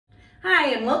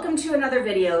Hi, and welcome to another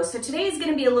video. So today is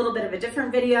going to be a little bit of a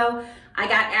different video. I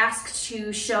got asked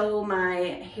to show my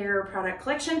hair product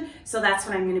collection, so that's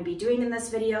what I'm going to be doing in this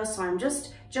video. So I'm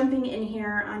just jumping in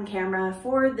here on camera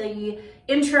for the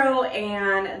intro,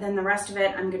 and then the rest of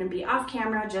it I'm going to be off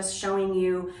camera just showing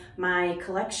you my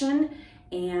collection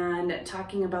and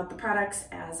talking about the products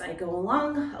as I go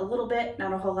along a little bit,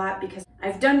 not a whole lot, because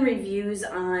I've done reviews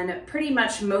on pretty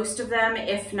much most of them,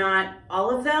 if not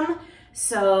all of them.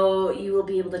 So you will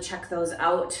be able to check those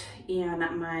out in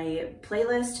my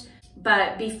playlist.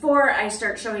 But before I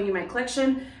start showing you my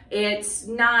collection, it's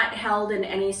not held in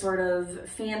any sort of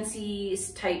fancy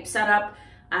type setup.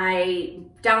 I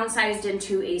downsized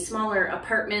into a smaller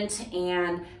apartment,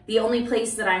 and the only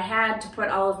place that I had to put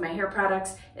all of my hair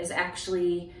products is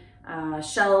actually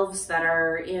shelves that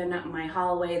are in my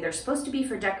hallway. They're supposed to be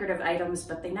for decorative items,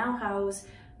 but they now house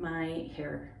my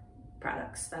hair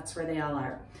products. That's where they all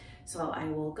are. So I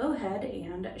will go ahead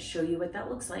and show you what that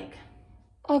looks like.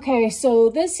 Okay, so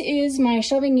this is my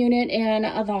shelving unit in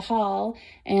the hall,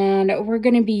 and we're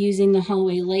going to be using the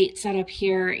hallway light setup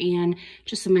here and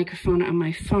just a microphone on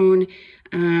my phone.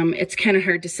 It's kind of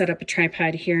hard to set up a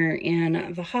tripod here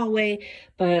in the hallway,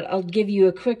 but I'll give you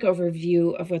a quick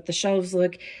overview of what the shelves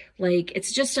look like.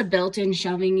 It's just a built-in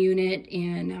shelving unit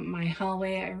in my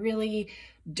hallway. I really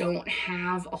don't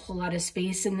have a whole lot of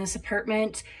space in this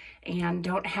apartment and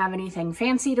don't have anything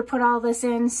fancy to put all this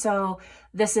in, so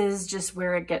this is just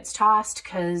where it gets tossed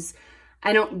because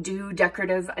I don't do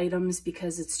decorative items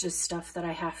because it's just stuff that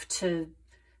I have to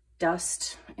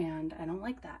dust and I don't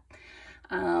like that.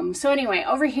 So anyway,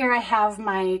 over here I have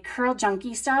my Curl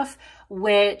Junkie stuff,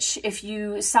 which if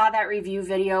you saw that review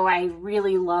video, I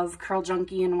really love Curl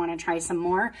Junkie and want to try some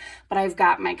more. But I've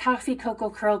got my Coffee Cocoa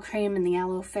Curl Cream and the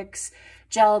Aloe Fix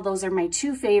Gel. Those are my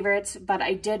two favorites, but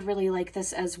I did really like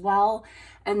this as well.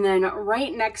 And then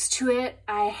right next to it,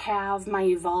 I have my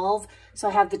Evolve. So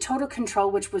I have the Total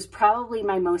Control, which was probably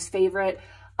my most favorite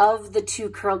of the two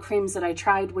curl creams that I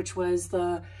tried, which was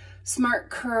the Smart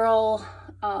Curl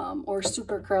or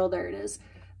Super Curl, there it is.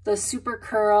 The Super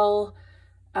Curl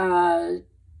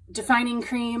Defining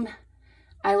Cream.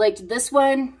 I liked this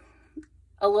one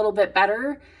a little bit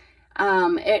better.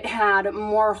 It had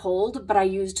more hold, but I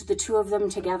used the two of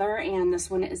them together, and this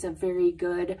one is a very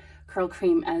good curl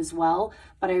cream as well.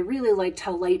 But I really liked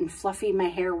how light and fluffy my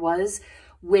hair was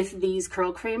with these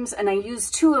curl creams, and I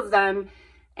used two of them.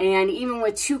 And even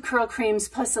with two curl creams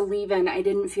plus a leave-in, I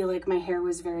didn't feel like my hair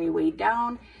was very weighed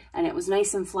down, and it was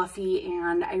nice and fluffy,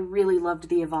 and I really loved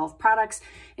the Evolve products,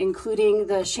 including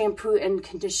the shampoo and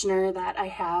conditioner that I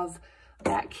have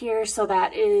back here. So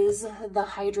that is the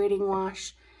hydrating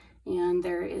wash, and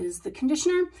there is the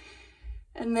conditioner.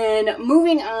 And then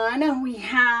moving on, we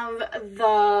have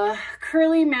the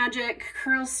Curly Magic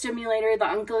Curl Stimulator,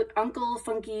 the Uncle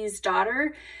Funky's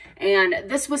Daughter. And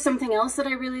this was something else that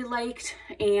I really liked.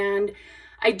 And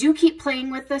I do keep playing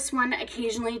with this one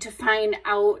occasionally to find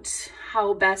out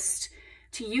how best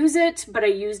to use it. But I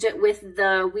used it with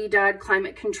the Wee Dog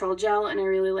Climate Control Gel, and I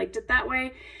really liked it that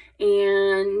way.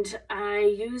 And I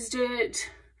used it,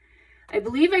 I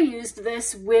believe I used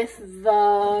this with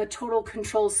the Total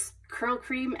Control Curl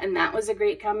Cream, and that was a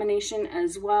great combination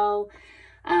as well.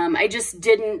 I just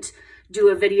didn't do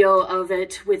a video of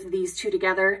it with these two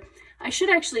together. I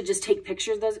should actually just take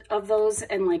pictures of those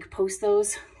and like post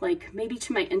those, like maybe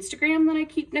to my Instagram that I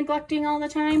keep neglecting all the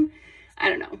time. I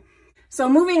don't know. So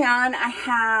moving on, I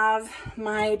have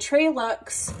my Trey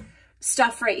Lux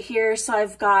stuff right here. So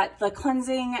I've got the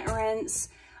cleansing rinse.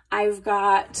 I've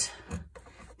got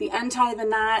the Untie the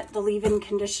Knot, the leave-in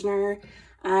conditioner.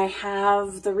 I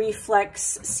have the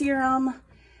Reflex serum,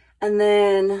 and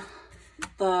then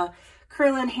the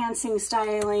curl enhancing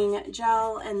styling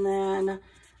gel, and then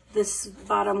this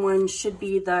bottom one should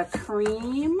be the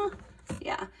cream.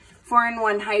 Yeah,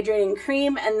 4-in-1 hydrating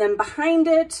cream. And then behind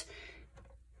it,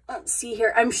 let's see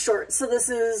here, I'm short, so this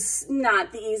is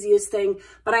not the easiest thing,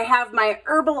 but I have my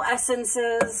Herbal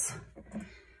Essences,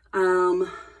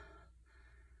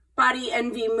 Body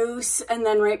Envy Mousse, and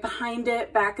then right behind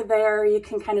it, back there, you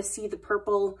can kind of see the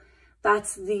purple.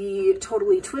 That's the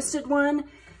Totally Twisted one.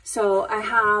 So I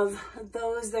have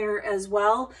those there as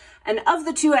well. And of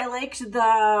the two, I liked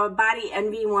the Body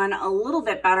Envy one a little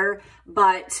bit better,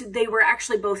 but they were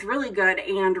actually both really good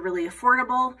and really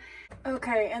affordable.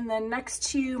 Okay, and then next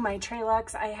to my Trey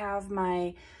Lux, I have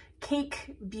my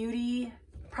Cake Beauty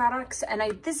products. And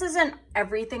this isn't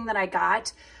everything that I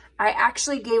got. I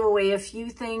actually gave away a few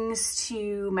things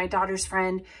to my daughter's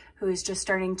friend who is just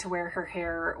starting to wear her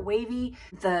hair wavy.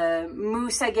 The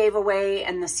mousse I gave away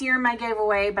and the serum I gave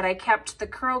away, but I kept the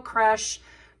Curl Crush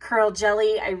Curl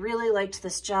Jelly. I really liked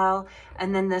this gel.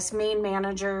 And then this Mane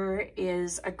Manager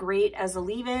is a great as a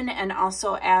leave-in and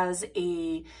also as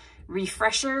a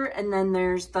refresher. And then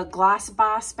there's the Gloss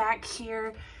Boss back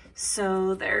here.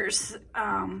 So there's,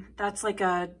 that's like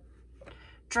a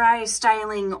dry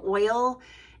styling oil.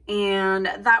 And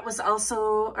that was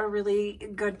also a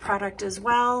really good product as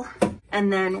well.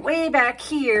 And then way back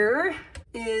here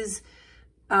is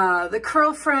the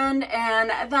Curl Friend, and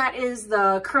that is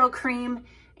the curl cream,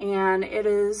 and it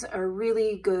is a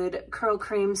really good curl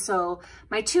cream. So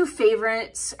my two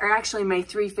favorites, or actually my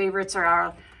three favorites,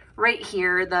 are right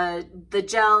here, the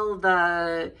gel,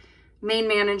 the Mane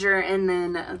Manager, and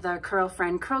then the Curl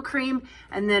Friend curl cream.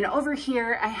 And then over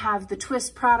here I have the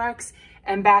Twist products,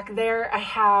 and back there I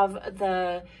have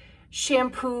the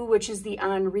shampoo, which is the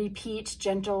On Repeat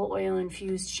Gentle Oil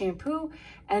Infused Shampoo.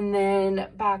 And then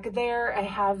back there I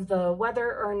have the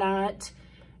Whether or Not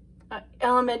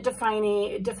Element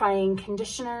Defying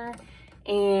Conditioner.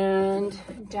 And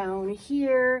down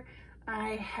here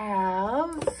I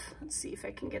have, let's see if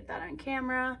I can get that on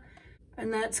camera,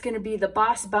 and that's going to be the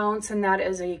Boss Bounce, and that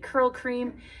is a curl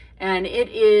cream, and it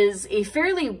is a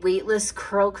fairly weightless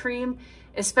curl cream,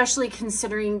 especially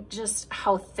considering just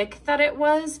how thick that it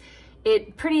was.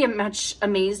 It pretty much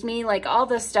amazed me. Like, all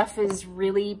this stuff is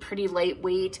really pretty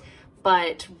lightweight,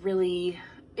 but really,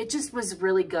 it just was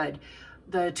really good.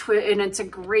 And it's a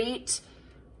great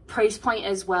price point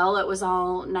as well. It was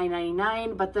all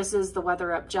 $9.99, but this is the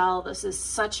Weather Up Gel. This is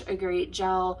such a great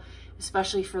gel,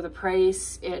 especially for the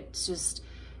price.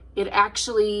 It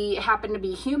actually happened to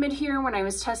be humid here when I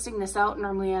was testing this out.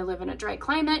 Normally I live in a dry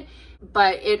climate,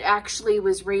 but it actually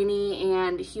was rainy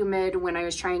and humid when I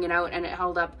was trying it out, and it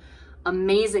held up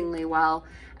amazingly well.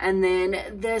 And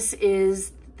then this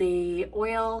is the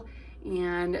oil,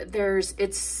 and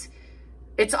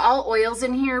it's all oils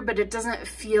in here, but it doesn't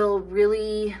feel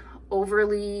really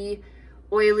overly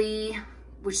oily,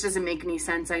 which doesn't make any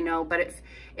sense, I know, but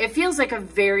it feels like a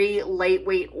very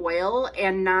lightweight oil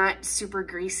and not super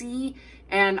greasy,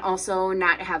 and also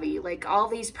not heavy. Like, all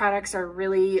these products are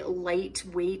really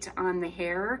lightweight on the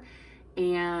hair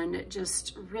and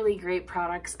just really great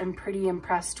products. I'm pretty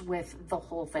impressed with the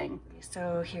whole thing.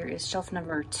 So here is shelf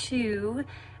number 2,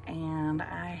 and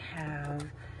I have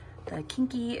the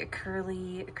Kinky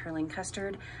Curling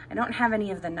Custard. I don't have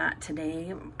any of the Knot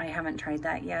today. I haven't tried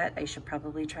that yet. I should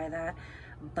probably try that.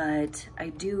 But I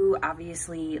do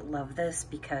obviously love this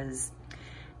because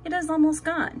it is almost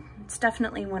gone. It's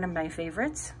definitely one of my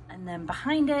favorites. And then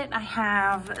behind it, I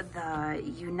have the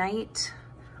Unite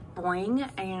Boing,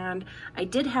 and I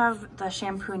did have the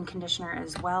shampoo and conditioner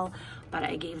as well, but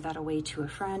I gave that away to a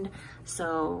friend.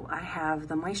 So I have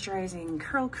the moisturizing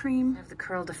curl cream, I have the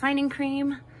curl defining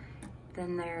cream,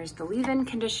 then there's the leave-in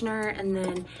conditioner, and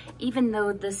then even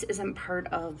though this isn't part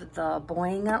of the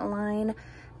Boing line,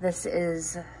 this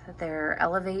is their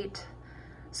Elevate.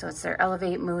 So it's their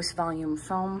Elevate Mousse Volume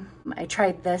Foam. I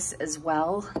tried this as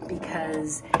well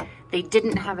because they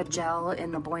didn't have a gel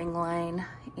in the Boing line,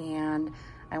 and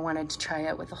I wanted to try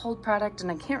it with the Hold product, and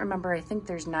I can't remember, I think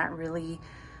there's not really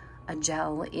a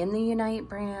gel in the Unite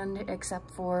brand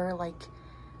except for like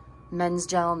men's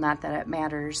gel, not that it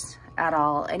matters at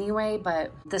all anyway,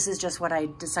 but this is just what I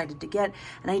decided to get,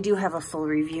 and I do have a full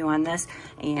review on this,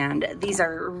 and these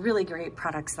are really great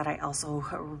products that I also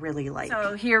really like.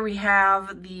 So here we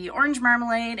have the Orange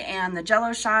Marmalade and the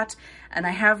Jello Shot, and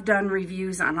I have done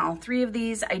reviews on all 3 of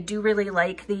these. I do really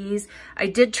like these. I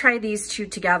did try these 2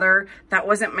 together. That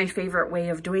wasn't my favorite way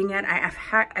of doing it.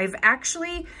 I've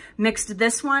actually mixed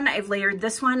this one. I've layered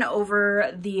this one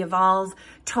over the Evolve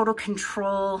Total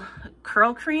Control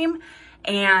Curl Cream,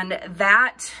 and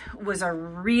that was a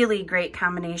really great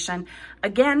combination.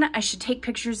 Again, I should take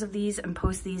pictures of these and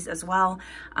post these as well,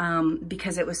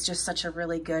 because it was just such a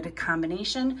really good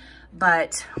combination.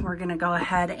 But we're gonna go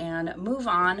ahead and move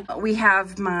on. We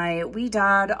have my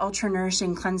Ouidad Ultra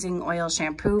Nourishing Cleansing Oil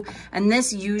Shampoo, and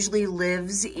this usually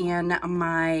lives in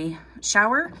my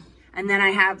shower. And then I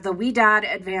have the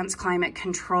Ouidad Advanced Climate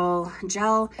Control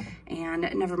Gel, and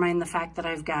never mind the fact that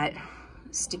I've got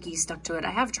sticky stuck to it. I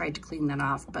have tried to clean that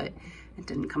off, but it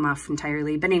didn't come off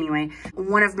entirely. But anyway,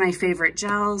 one of my favorite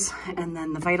gels, and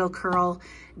then the Vital Curl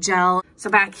Gel. So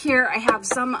back here, I have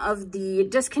some of the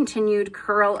discontinued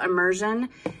Curl Immersion,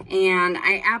 and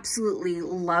I absolutely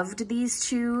loved these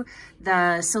 2.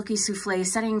 The Silky Souffle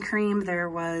Setting Cream, there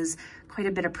was quite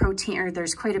a bit of protein, or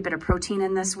there's quite a bit of protein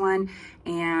in this one,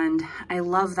 and I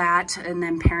love that. And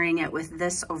then pairing it with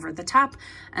this over the top,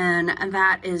 and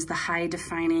that is the High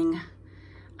Defining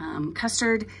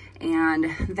Custard, and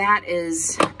that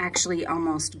is actually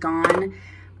almost gone.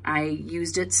 I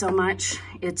used it so much.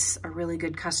 It's a really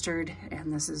good custard,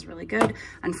 and this is really good.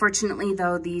 Unfortunately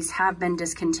though, these have been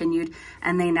discontinued,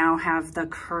 and they now have the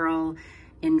curl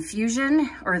infusion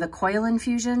or the coil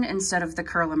infusion instead of the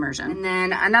curl immersion. And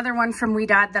then another one from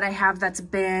Wedot that I have that's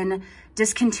been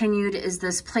discontinued is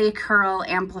this Play Curl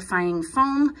Amplifying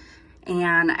Foam.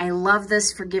 And I love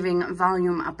this for giving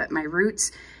volume up at my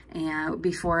roots and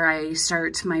before I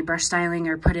start my brush styling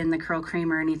or put in the curl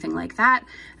cream or anything like that.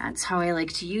 That's how I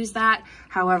like to use that.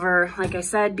 However, like I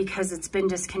said, because it's been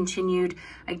discontinued,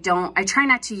 I try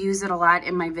not to use it a lot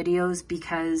in my videos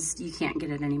because you can't get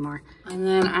it anymore. And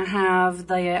then I have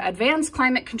the Advanced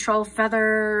Climate Control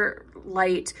Feather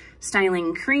Light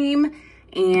Styling Cream,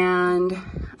 and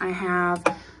I have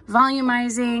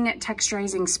volumizing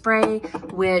texturizing spray,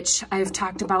 which I've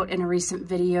talked about in a recent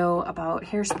video about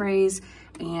hairsprays.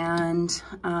 And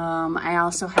I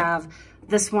also have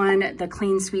this one, the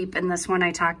Clean Sweep, and this one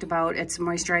I talked about. It's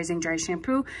moisturizing dry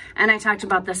shampoo, and I talked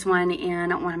about this one in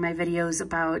one of my videos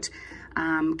about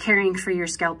caring for your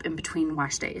scalp in between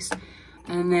wash days.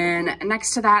 And then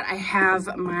next to that, I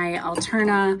have my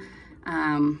Alterna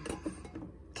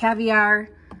Caviar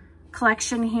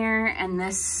collection here, and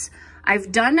this,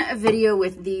 I've done a video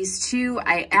with these two.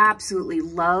 I absolutely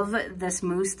love this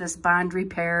mousse, this Bond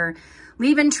Repair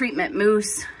leave-in treatment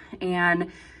mousse,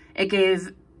 and it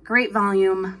gave great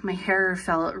volume. My hair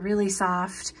felt really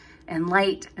soft and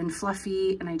light and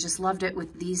fluffy, and I just loved it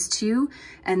with these two.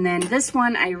 And then this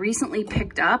one I recently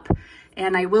picked up,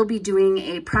 and I will be doing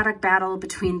a product battle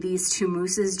between these two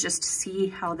mousses just to see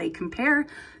how they compare.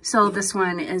 So this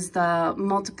one is the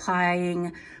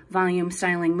Multiplying Volume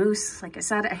Styling Mousse. Like I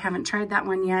said, I haven't tried that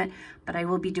one yet, but I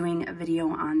will be doing a video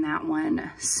on that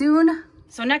one soon.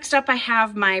 So next up I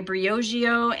have my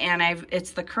Briogeo, and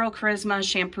it's the Curl Charisma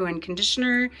shampoo and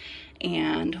conditioner,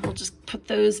 and we'll just put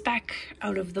those back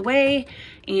out of the way.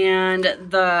 And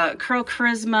the Curl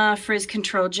Charisma Frizz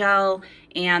Control Gel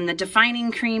and the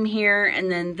defining cream here, and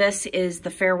then this is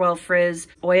the Farewell Frizz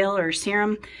oil or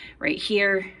serum right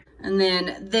here. And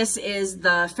then this is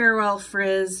the Farewell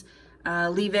Frizz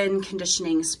leave-in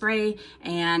conditioning spray,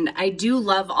 and I do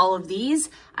love all of these.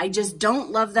 I just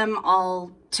don't love them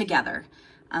all together.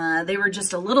 They were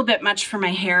just a little bit much for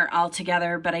my hair all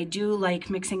together, but I do like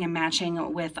mixing and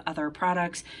matching with other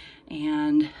products,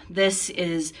 and this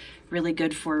is really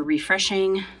good for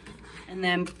refreshing. And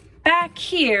then back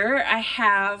here I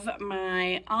have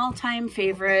my all-time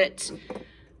favorite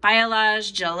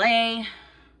Biolage Gelée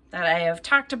that I have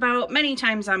talked about many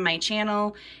times on my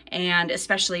channel, and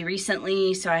especially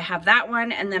recently. So I have that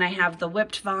one, and then I have the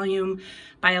Whipped Volume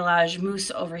Biolage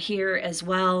Mousse over here as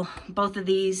well. Both of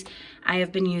these I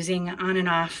have been using on and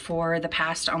off for the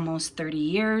past almost 30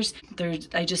 years.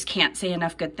 I just can't say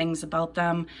enough good things about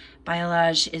them.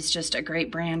 Biolage is just a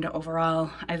great brand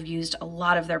overall. I've used a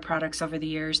lot of their products over the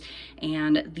years,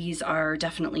 and these are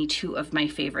definitely two of my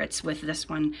favorites, with this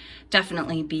one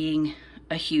definitely being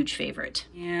a huge favorite.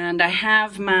 And I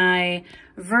have my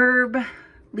Verb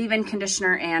leave-in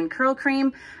conditioner and curl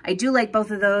cream. I do like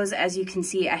both of those. As you can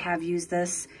see, I have used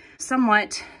this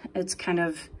somewhat. It's kind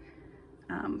of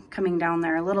coming down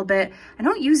there a little bit. I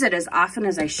don't use it as often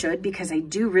as I should because I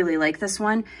do really like this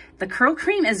one. The curl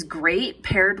cream is great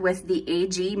paired with the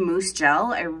AG Mousse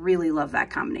Gel. I really love that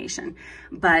combination.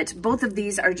 But both of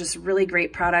these are just really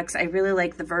great products. I really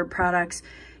like the Verb products.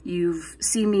 You've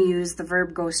seen me use the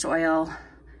Verb Ghost Oil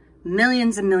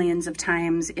millions and millions of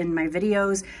times in my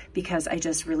videos because I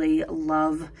just really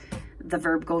love the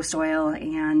Verb Ghost Oil,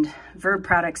 and Verb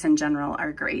products in general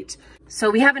are great.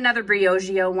 So we have another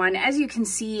Briogeo one. As you can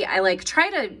see, I like try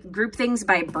to group things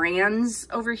by brands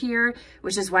over here,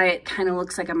 which is why it kind of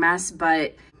looks like a mess,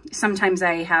 but sometimes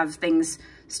I have things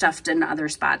stuffed in other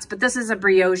spots. But this is a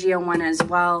Briogeo one as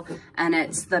well, and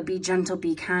it's the Be Gentle,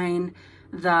 Be Kind,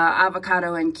 the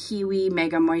Avocado and Kiwi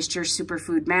Mega Moisture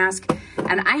Superfood Mask.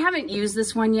 And I haven't used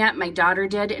this one yet. My daughter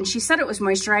did, and she said it was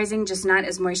moisturizing, just not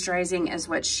as moisturizing as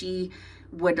what she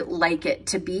would like it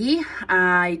to be.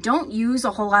 I don't use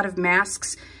a whole lot of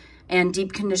masks and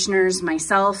deep conditioners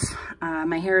myself.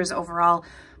 My hair is overall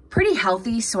pretty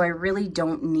healthy, so I really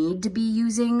don't need to be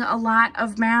using a lot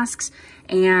of masks.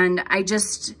 And I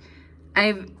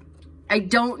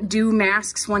don't do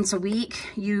masks once a week.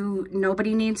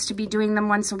 Nobody needs to be doing them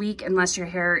once a week unless your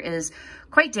hair is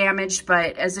quite damaged.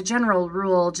 But as a general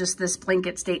rule, just this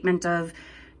blanket statement of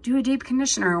do a deep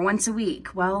conditioner once a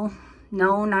week. Well,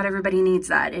 no, not everybody needs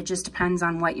that. It just depends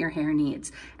on what your hair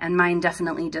needs. And mine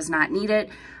definitely does not need it.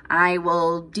 I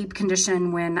will deep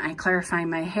condition when I clarify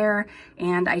my hair,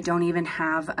 and I don't even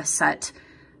have a set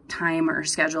time or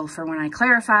schedule for when I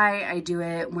clarify. I do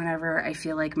it whenever I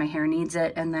feel like my hair needs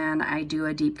it, and then I do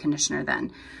a deep conditioner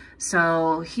then.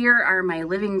 So here are my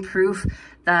living proof,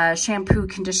 the shampoo,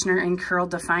 conditioner, and curl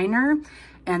definer.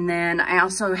 And then I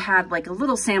also had like a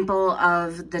little sample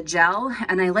of the gel,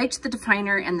 and I liked the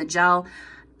definer and the gel.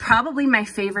 Probably my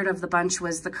favorite of the bunch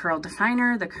was the curl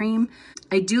definer, the cream.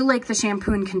 I do like the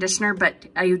shampoo and conditioner, but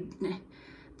they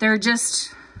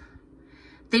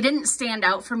didn't stand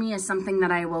out for me as something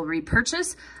that I will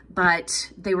repurchase,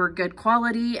 but they were good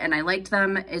quality and I liked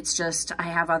them. It's just, I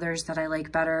have others that I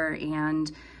like better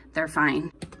and they're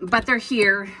fine. But they're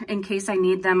here in case I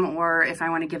need them, or if I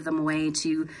want to give them away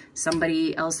to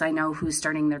somebody else I know who's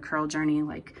starting their curl journey,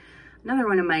 like another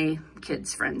one of my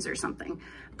kids' friends or something.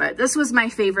 But this was my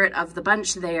favorite of the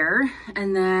bunch there.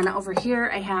 And then over here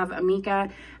I have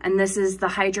Amika, and this is the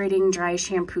Hydrating Dry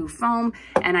Shampoo Foam.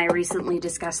 And I recently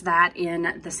discussed that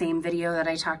in the same video that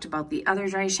I talked about the other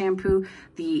dry shampoo,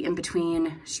 the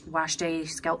in-between wash day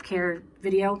scalp care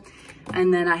video.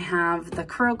 And then I have the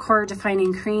Curl Core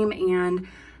Defining Cream and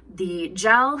the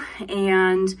gel.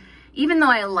 And even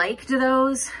though I liked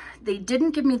those, they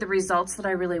didn't give me the results that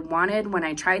I really wanted when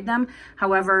I tried them.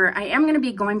 However, I am going to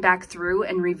be going back through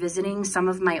and revisiting some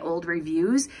of my old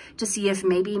reviews to see if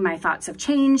maybe my thoughts have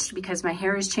changed, because my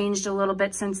hair has changed a little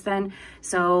bit since then.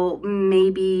 So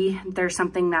maybe there's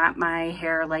something that my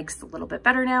hair likes a little bit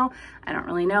better now. I don't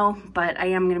really know, but I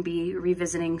am going to be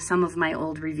revisiting some of my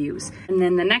old reviews. And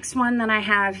then the next one that I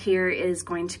have here is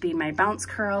going to be my Bounce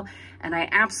Curl, and I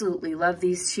absolutely love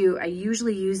these two. I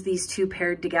usually use these two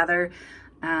paired together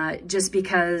just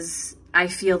because I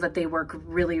feel that they work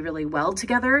really, really well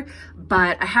together.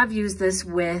 But I have used this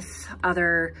with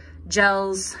other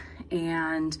gels,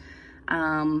 and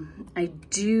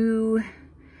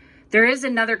there is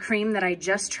another cream that I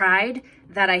just tried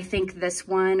that I think this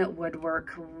one would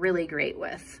work really great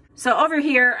with. So over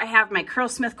here, I have my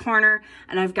Curlsmith corner,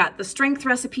 and I've got the strength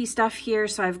recipe stuff here.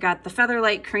 So I've got the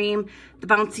Featherlight cream, the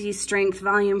Bouncy Strength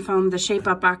Volume Foam, the Shape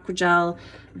Up Aqua Gel,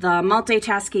 the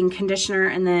Multitasking Conditioner,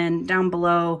 and then down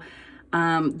below,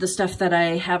 the stuff that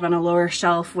I have on a lower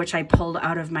shelf, which I pulled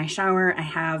out of my shower. I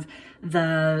have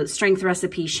the Strength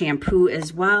Recipe shampoo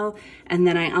as well. And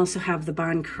then I also have the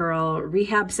Bond Curl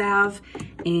Rehab Salve,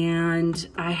 and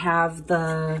I have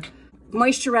the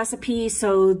Moisture Recipe,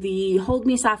 so the Hold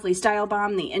Me Softly Style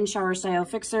Balm, the In-Shower Style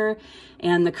Fixer,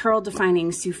 and the Curl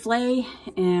Defining Souffle,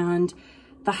 and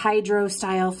the Hydro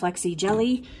Style Flexi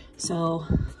Jelly. So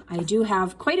I do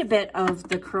have quite a bit of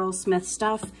the Curlsmith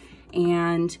stuff,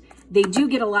 and they do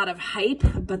get a lot of hype,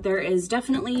 but there is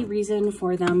definitely reason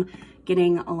for them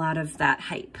getting a lot of that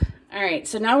hype. All right,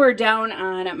 so now we're down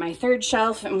on my third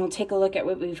shelf, and we'll take a look at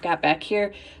what we've got back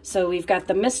here. So we've got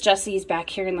the Miss Jessie's back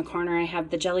here in the corner. I have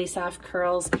the Jelly Soft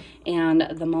Curls and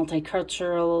the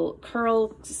Multicultural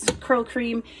Curl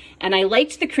Cream. And I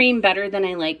liked the cream better than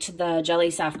I liked the Jelly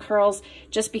Soft Curls,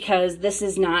 just because this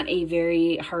is not a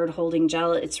very hard holding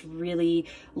gel. It's really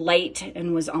light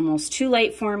and was almost too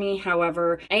light for me.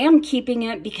 However, I am keeping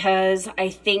it because I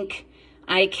think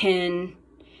I can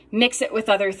mix it with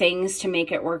other things to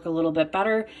make it work a little bit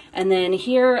better. And then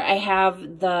here I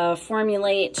have the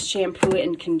Formulate shampoo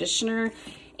and conditioner,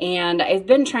 and I've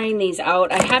been trying these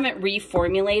out. I haven't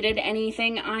reformulated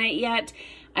anything on it yet.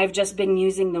 I've just been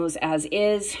using those as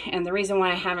is. And the reason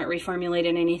why I haven't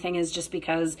reformulated anything is just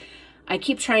because I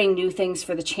keep trying new things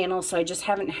for the channel, so I just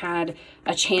haven't had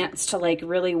a chance to like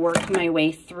really work my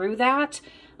way through that.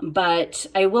 But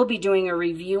I will be doing a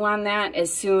review on that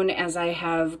as soon as I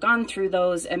have gone through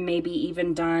those and maybe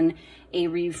even done a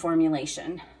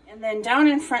reformulation. And then down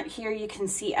in front here, you can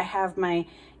see I have my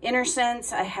Inner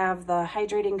Sense. I have the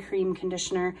Hydrating Cream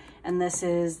Conditioner, and this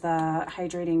is the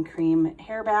Hydrating Cream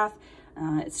Hair Bath.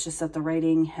 It's just that the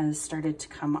writing has started to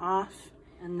come off.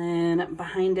 And then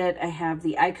behind it, I have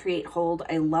the I Create Hold.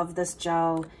 I love this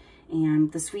gel.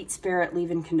 And the Sweet Spirit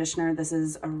leave-in conditioner. This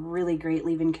is a really great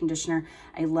leave-in conditioner.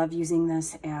 I love using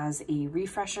this as a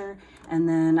refresher. And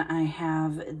then I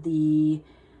have the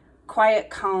Quiet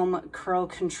Calm Curl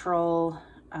Control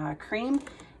cream,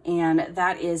 and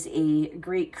that is a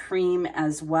great cream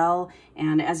as well.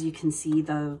 And as you can see,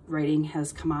 the writing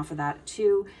has come off of that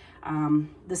too.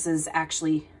 This is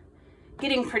actually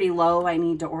getting pretty low. I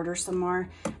need to order some more.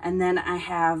 And then I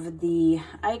have the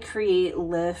I Create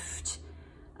Lift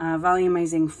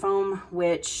volumizing foam,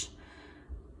 which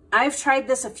I've tried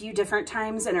this a few different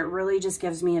times, and it really just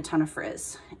gives me a ton of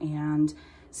frizz. And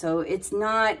so it's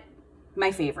not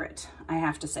my favorite, I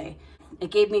have to say.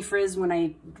 It gave me frizz when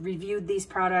I reviewed these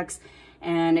products,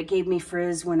 and it gave me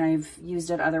frizz when I've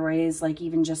used it other ways, like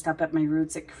even just up at my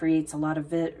roots, it creates a lot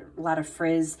of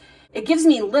frizz. It gives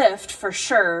me lift for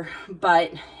sure,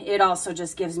 but it also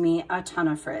just gives me a ton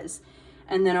of frizz.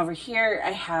 And then over here,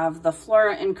 I have the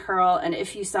Flora and Curl, and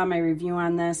if you saw my review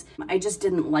on this, I just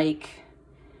didn't like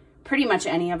pretty much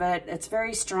any of it. It's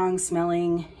very strong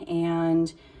smelling,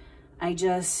 and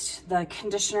the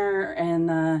conditioner and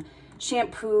the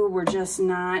shampoo were just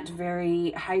not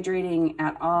very hydrating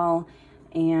at all.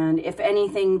 And if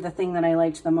anything, the thing that I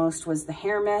liked the most was the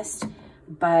hair mist,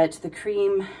 but the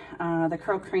cream, the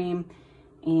curl cream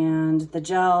and the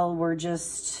gel were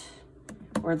just,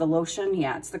 or the lotion,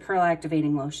 yeah, it's the curl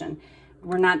activating lotion,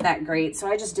 were not that great. So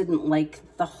I just didn't like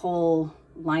the whole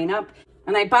lineup.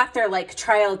 And I bought their like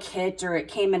trial kit, or it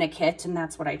came in a kit, and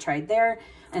that's what I tried there.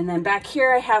 And then back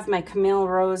here I have my Camille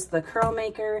Rose, the curl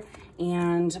maker,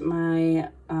 and my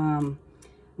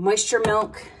moisture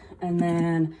milk. And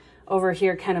then over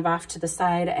here, kind of off to the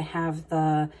side, I have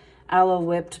the aloe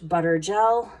whipped butter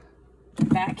gel.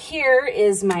 Back here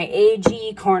is my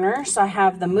AG corner. So I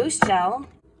have the mousse gel.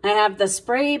 I have the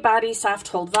spray body soft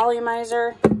hold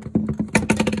volumizer.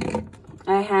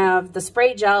 I have the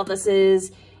spray gel. This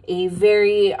is a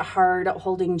very hard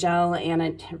holding gel, and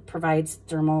it provides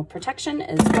thermal protection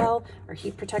as well, or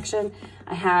heat protection.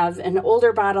 I have an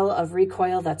older bottle of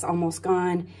Recoil that's almost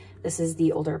gone. This is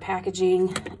the older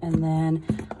packaging. And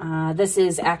then this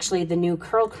is actually the new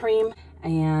curl cream,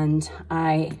 and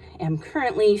I am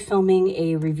currently filming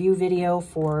a review video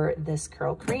for this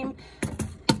curl cream.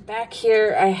 Back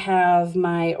here I have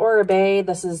my Oribe.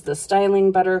 This is the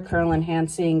styling butter curl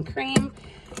enhancing cream,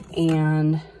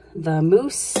 and the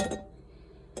mousse,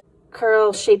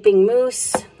 curl shaping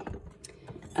mousse.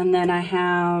 And then I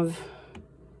have,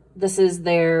 this is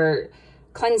their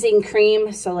cleansing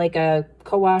cream, so like a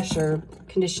co-wash or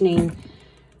conditioning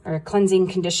or a cleansing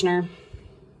conditioner.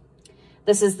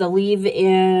 This is the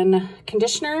leave-in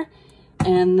conditioner.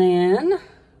 And then,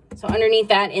 so underneath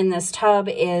that in this tub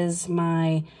is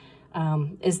my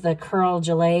is the curl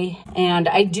gelée, and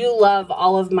I do love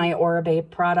all of my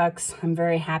Oribe products. I'm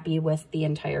very happy with the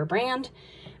entire brand.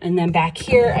 And then back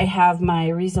here I have my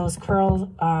Rizzo's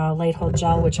Curl Light Hold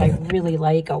Gel, which I really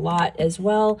like a lot as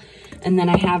well. And then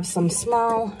I have some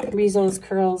small Rizzo's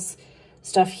Curls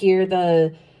stuff here,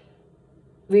 the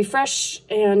Refresh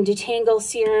and Detangle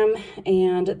Serum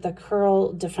and the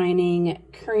Curl Defining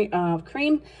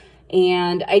Cream.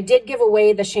 And I did give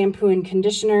away the shampoo and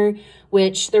conditioner,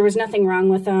 which there was nothing wrong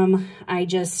with them. I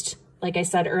just, like I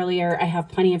said earlier, I have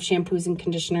plenty of shampoos and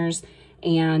conditioners,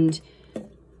 and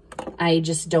I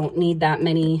just don't need that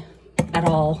many at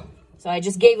all. So I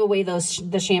just gave away the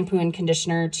shampoo and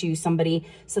conditioner to somebody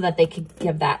so that they could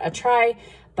give that a try.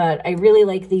 But I really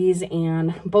like these,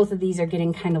 and both of these are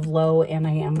getting kind of low, and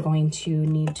I am going to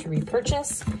need to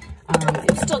repurchase.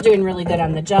 I'm still doing really good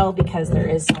on the gel because there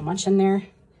is so much in there.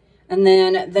 And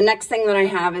then the next thing that I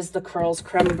have is the Curls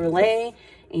Creme Brulee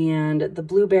and the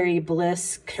Blueberry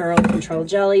Bliss Curl Control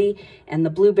Jelly and the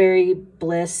Blueberry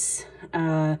Bliss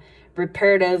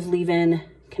Reparative Leave-In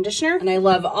Conditioner. And I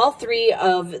love all three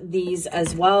of these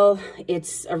as well.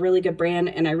 It's a really good brand,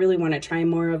 and I really want to try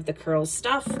more of the Curls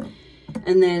stuff.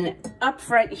 And then up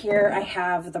front here, I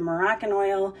have the Moroccan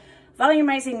Oil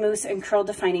Volumizing Mousse and Curl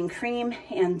Defining Cream.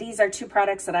 And these are two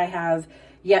products that I have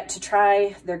yet to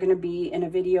try. They're going to be in a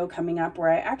video coming up where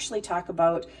I actually talk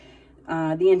about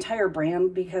the entire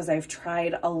brand, because I've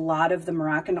tried a lot of the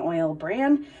Moroccan Oil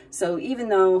brand. So even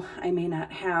though I may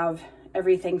not have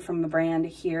everything from the brand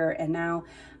here and now,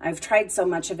 I've tried so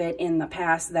much of it in the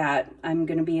past that I'm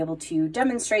going to be able to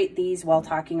demonstrate these while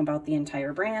talking about the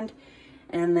entire brand.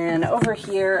 And then over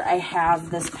here, I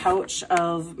have this pouch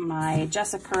of my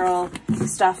Jessica Curl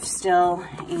stuff still,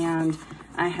 and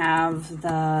I have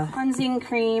the cleansing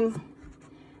cream,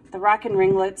 the Rockin'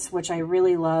 Ringlets, which I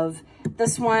really love.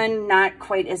 This one, not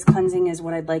quite as cleansing as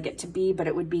what I'd like it to be, but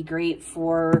it would be great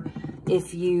for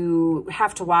if you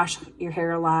have to wash your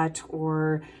hair a lot,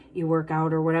 or you work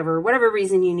out, or whatever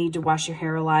reason you need to wash your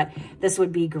hair a lot. This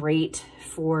would be great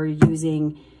for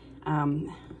using,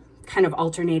 kind of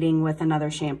alternating with another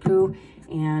shampoo.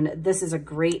 And this is a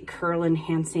great curl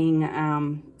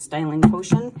enhancing styling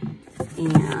potion.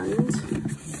 And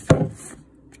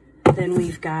then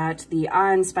we've got the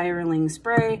On Spiraling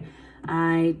Spray.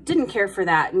 I didn't care for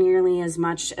that nearly as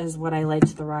much as what I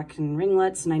liked the Rockin'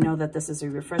 Ringlets, and I know that this is a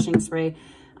refreshing spray.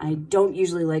 I don't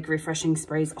usually like refreshing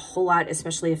sprays a whole lot,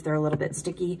 especially if they're a little bit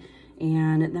sticky.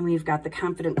 And then we've got the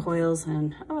Confident Coils,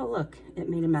 and oh look, it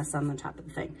made a mess on the top of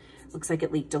the thing. Looks like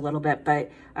it leaked a little bit,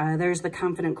 but there's the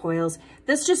Confident Coils.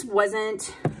 This just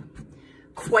wasn't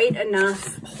quite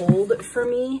enough hold for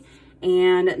me.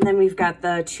 And then we've got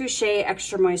the Touche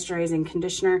Extra Moisturizing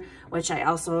Conditioner, which I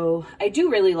do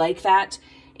really like that.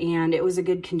 And it was a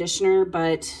good conditioner,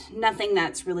 but nothing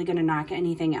that's really gonna knock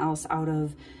anything else out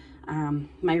of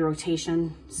my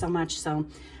rotation so much. So,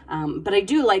 but I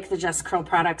do like the Just Curl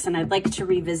products, and I'd like to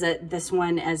revisit this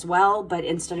one as well, but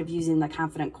instead of using the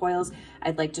Confident Coils,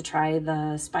 I'd like to try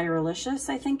the Spiralicious,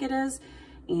 I think it is.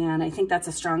 And I think that's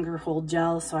a stronger hold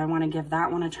gel, so I want to give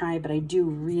that one a try, but I do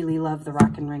really love the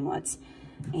Rockin' Ringlets.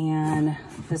 And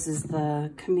this is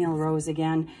the Camille Rose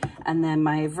again. And then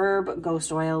my Verb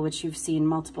Ghost Oil, which you've seen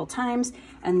multiple times.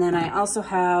 And then I also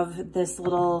have this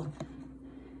little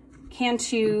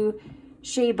Cantu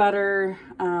Shea Butter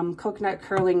Coconut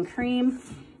Curling Cream.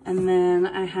 And then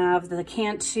I have the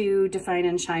Cantu Define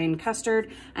and Shine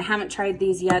Custard. I haven't tried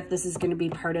these yet. This is going to be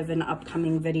part of an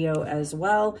upcoming video as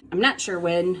well. I'm not sure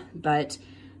when, but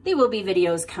there will be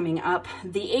videos coming up.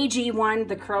 The AG one,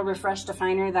 the Curl Refresh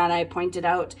Definer that I pointed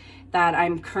out that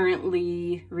I'm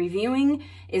currently reviewing,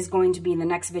 is going to be the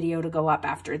next video to go up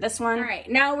after this one. All right,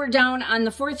 now we're down on the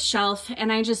 4th shelf,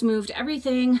 and I just moved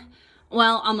everything,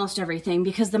 well, almost everything,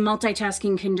 because the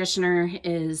multitasking conditioner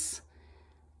is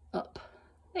up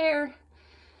there.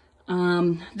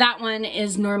 That one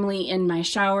is normally in my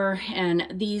shower, and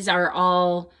these are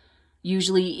all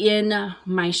usually in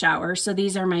my shower. So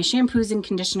these are my shampoos and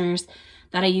conditioners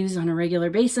that I use on a regular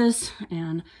basis,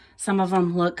 and some of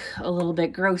them look a little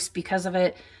bit gross because of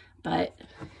it, but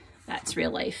that's real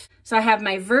life. So I have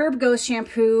my Verb Ghost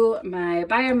shampoo, my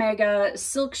Biomega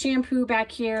Silk shampoo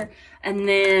back here, and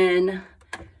then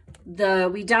the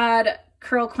Ouidad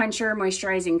Curl Quencher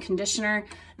Moisturizing Conditioner.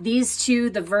 These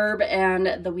two, the Verb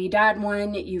and the Ouidad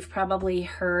one, you've probably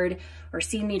heard or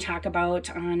seen me talk about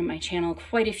on my channel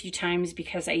quite a few times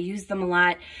because I use them a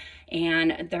lot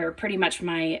and they're pretty much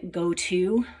my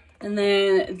go-to. And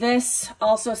then this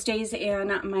also stays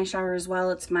in my shower as well.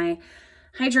 It's my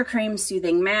Hydro Cream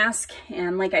Soothing Mask.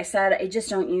 And like I said, I just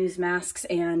don't use masks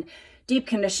and deep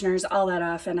conditioners all that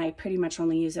often. I pretty much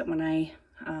only use it when I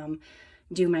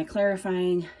do my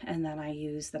clarifying, and then I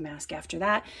use the mask after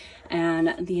that.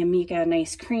 And the Amika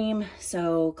Nice Cream,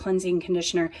 so cleansing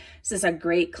conditioner. This is a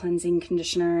great cleansing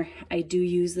conditioner. I do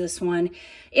use this one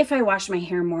if I wash my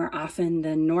hair more often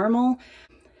than normal.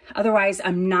 Otherwise,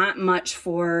 I'm not much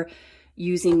for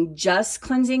using just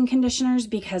cleansing conditioners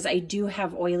because I do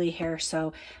have oily hair,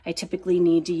 so I typically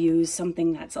need to use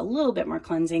something that's a little bit more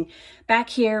cleansing. Back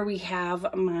here we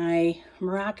have my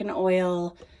Moroccan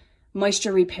Oil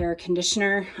Moisture Repair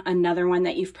Conditioner, another one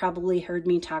that you've probably heard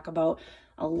me talk about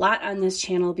a lot on this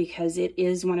channel because it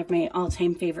is one of my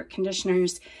all-time favorite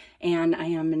conditioners, and I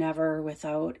am never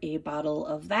without a bottle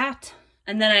of that.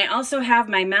 And then I also have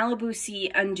my Malibu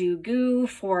Sea Undo Goo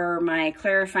for my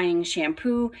clarifying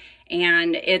shampoo,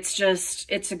 and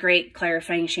it's a great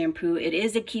clarifying shampoo. It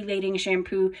is a chelating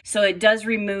shampoo, so it does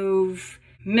remove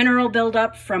mineral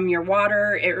buildup from your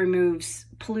water. It removes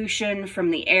pollution from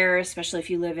the air, especially if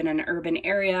you live in an urban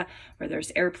area where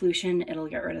there's air pollution, it'll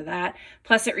get rid of that.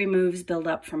 Plus it removes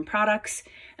buildup from products.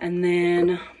 And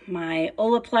then my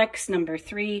Olaplex number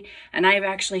 3, and I've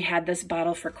actually had this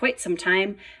bottle for quite some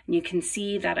time, and you can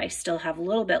see that I still have a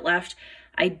little bit left.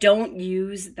 I don't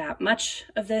use that much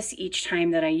of this each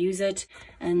time that I use it.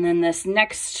 And then this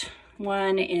next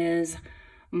one is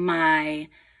my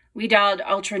Ouidad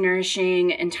Ultra Nourishing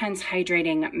Intense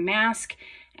Hydrating Mask,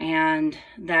 and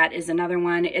that is another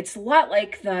one. It's a lot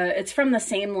like it's from the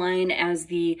same line as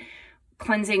the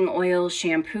Cleansing Oil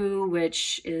Shampoo,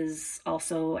 which is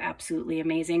also absolutely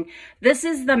amazing. This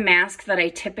is the mask that I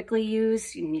typically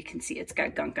use, and you can see it's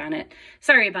got gunk on it.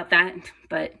 Sorry about that,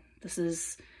 but this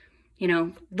is, you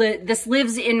know, this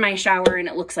lives in my shower and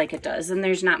it looks like it does, and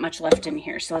there's not much left in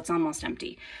here, so it's almost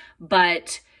empty.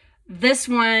 But this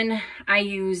one I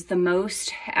use the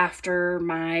most after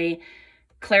my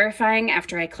clarifying.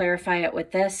 After I clarify it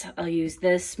with this, I'll use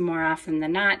this more often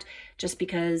than not, just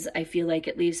because I feel like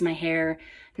it leaves my hair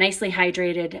nicely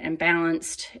hydrated and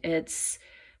balanced. It's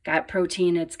got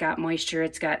protein, it's got moisture,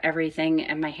 it's got everything,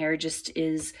 and my hair just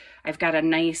is, I've got a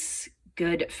nice,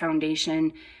 good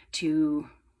foundation to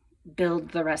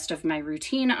build the rest of my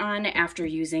routine on after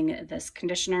using this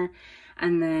conditioner.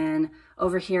 And then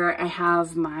over here I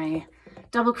have my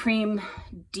Double Cream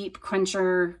Deep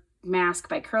Quencher Mask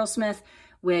by Curlsmith,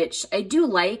 which I do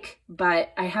like,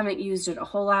 but I haven't used it a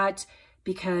whole lot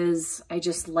because I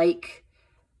just like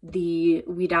the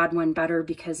Ouidad one better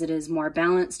because it is more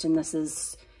balanced, and this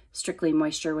is strictly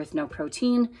moisture with no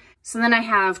protein. So then I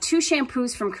have 2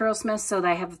 shampoos from Curlsmith. So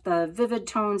I have the Vivid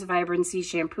Tones Vibrancy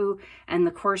shampoo and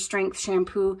the Core Strength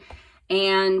shampoo.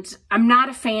 And I'm not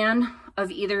a fan of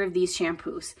either of these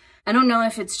shampoos. I don't know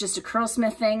if it's just a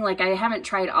Curlsmith thing. Like, I haven't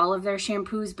tried all of their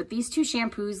shampoos, but these two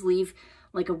shampoos leave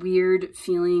like a weird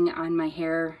feeling on my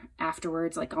hair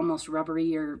afterwards, like almost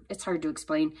rubbery, or it's hard to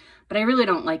explain, but I really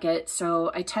don't like it. So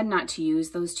I tend not to use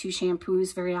those two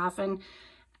shampoos very often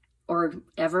or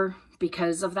ever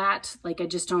because of that. Like, I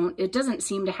just don't, it doesn't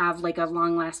seem to have like a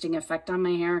long lasting effect on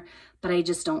my hair, but I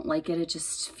just don't like it. It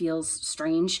just feels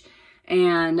strange.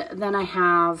 And then I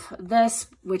have this,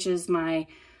 which is my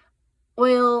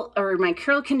oil, or my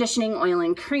curl conditioning oil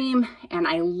and cream, and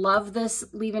I love this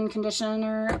leave-in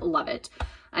conditioner. Love it.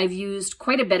 I've used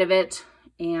quite a bit of it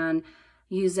and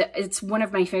use it. It's one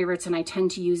of my favorites, and I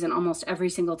tend to use it almost every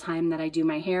single time that I do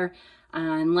my hair,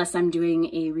 unless I'm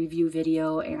doing a review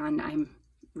video and I'm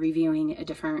reviewing a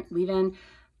different leave-in.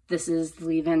 This is the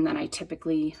leave-in that I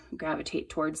typically gravitate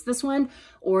towards, this one,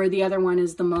 or the other one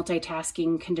is the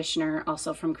multitasking conditioner,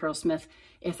 also from Curlsmith.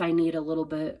 If I need a little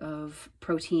bit of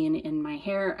protein in my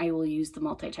hair, I will use the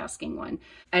multitasking one.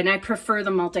 And I prefer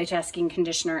the multitasking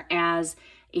conditioner as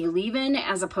a leave-in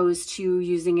as opposed to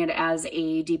using it as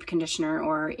a deep conditioner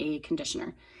or a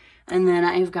conditioner. And then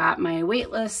I've got my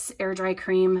weightless air dry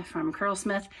cream from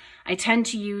Curlsmith. I tend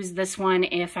to use this one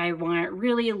if I want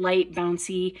really light,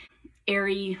 bouncy,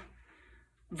 airy,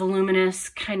 voluminous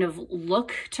kind of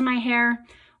look to my hair,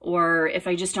 or if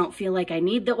I just don't feel like I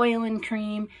need the oil and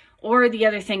cream. Or the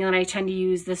other thing that I tend to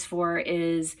use this for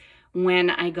is when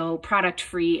I go product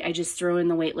free, I just throw in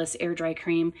the weightless air dry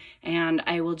cream and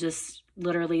I will just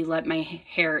literally let my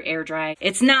hair air dry.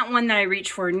 It's not one that I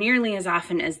reach for nearly as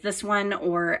often as this one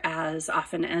or as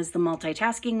often as the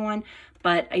multitasking one,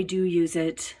 but I do use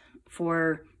it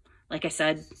for, like I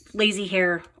said, lazy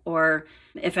hair, or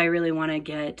if I really want to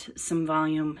get some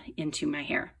volume into my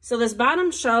hair. So this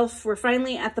bottom shelf, we're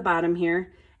finally at the bottom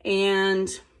here, and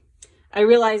I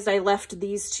realized I left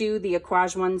these two, the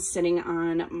Aquage ones, sitting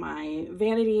on my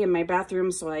vanity in my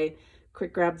bathroom, so I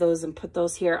quick grabbed those and put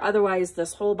those here. Otherwise,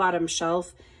 this whole bottom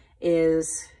shelf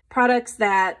is products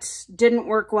that didn't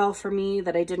work well for me,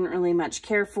 that I didn't really much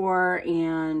care for,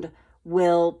 and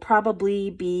will probably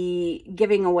be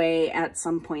giving away at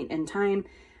some point in time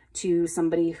to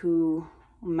somebody who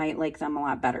might like them a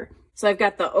lot better. So I've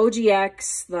got the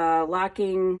OGX, the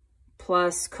Locking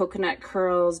Plus Coconut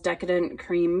Curls Decadent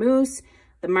Cream Mousse,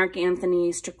 the Marc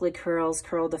Anthony Strictly Curls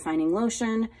Curl Defining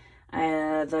Lotion,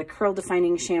 the Curl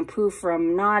Defining Shampoo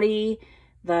from Naughty,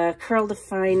 the Curl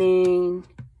Defining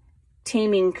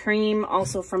Taming Cream,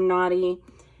 also from Naughty,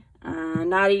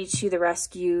 Naughty to the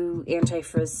Rescue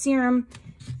Anti-Frizz Serum,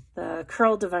 the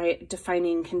Curl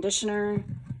Defining Conditioner,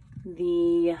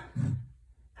 the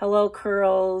Hello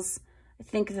Curls, I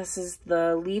think this is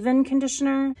the leave-in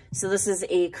conditioner. So this is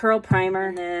a curl primer,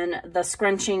 and then the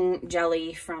scrunching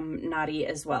jelly from Naughty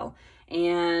as well.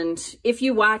 And if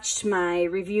you watched my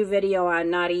review video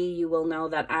on Naughty, you will know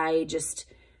that I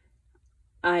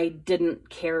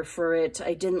didn't care for it.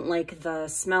 I didn't like the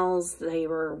smells. They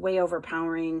were way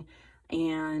overpowering,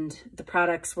 and the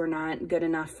products were not good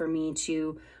enough for me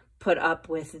to put up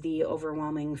with the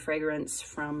overwhelming fragrance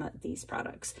from these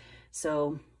products.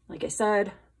 So, like I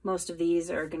said, most of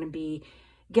these are going to be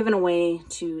given away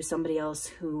to somebody else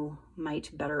who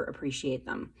might better appreciate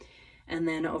them. And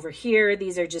then over here,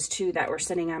 these are just two that were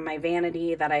sitting on my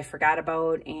vanity that I forgot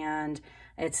about, and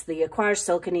it's the Aquage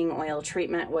Silkening Oil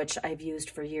Treatment, which I've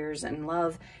used for years and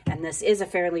love. And this is a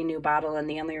fairly new bottle, and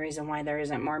the only reason why there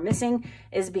isn't more missing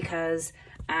is because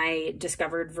I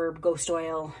discovered Verb Ghost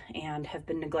Oil and have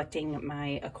been neglecting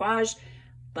my Aquage.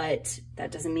 But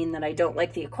that doesn't mean that I don't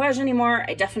like the Aquage anymore.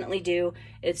 I definitely do.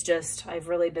 It's just I've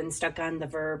really been stuck on the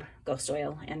Verb Ghost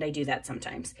Oil, and I do that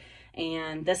sometimes.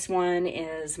 And this one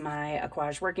is my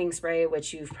Aquage working spray,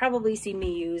 which you've probably seen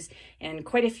me use in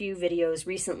quite a few videos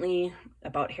recently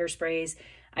about hairsprays.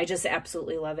 I just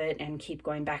absolutely love it and keep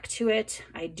going back to it.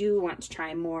 I do want to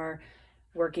try more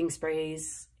working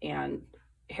sprays and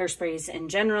hairsprays in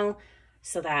general,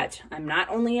 so that I'm not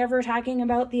only ever talking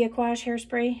about the Aquage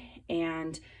hairspray.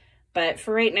 But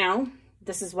for right now,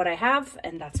 this is what I have,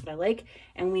 and that's what I like.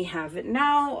 And we have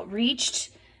now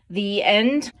reached the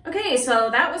end. Okay, so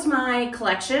that was my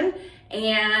collection.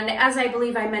 And as I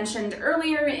believe I mentioned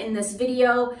earlier in this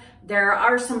video, there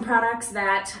are some products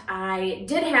that I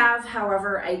did have.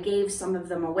 However, I gave some of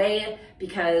them away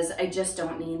because I just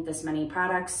don't need this many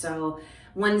products. So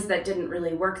ones that didn't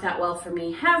really work that well for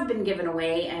me have been given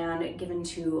away and given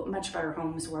to much better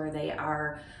homes where they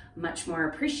are much more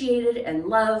appreciated and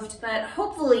loved. But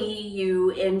hopefully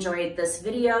you enjoyed this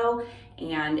video.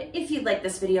 And if you'd like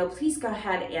this video, please go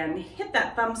ahead and hit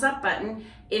that thumbs up button.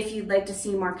 If you'd like to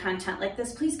see more content like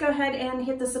this, please go ahead and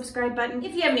hit the subscribe button.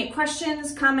 If you have any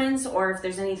questions, comments, or if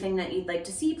there's anything that you'd like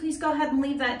to see, please go ahead and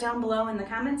leave that down below in the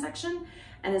comment section.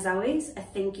 And as always,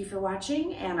 thank you for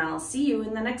watching, and I'll see you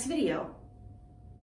in the next video.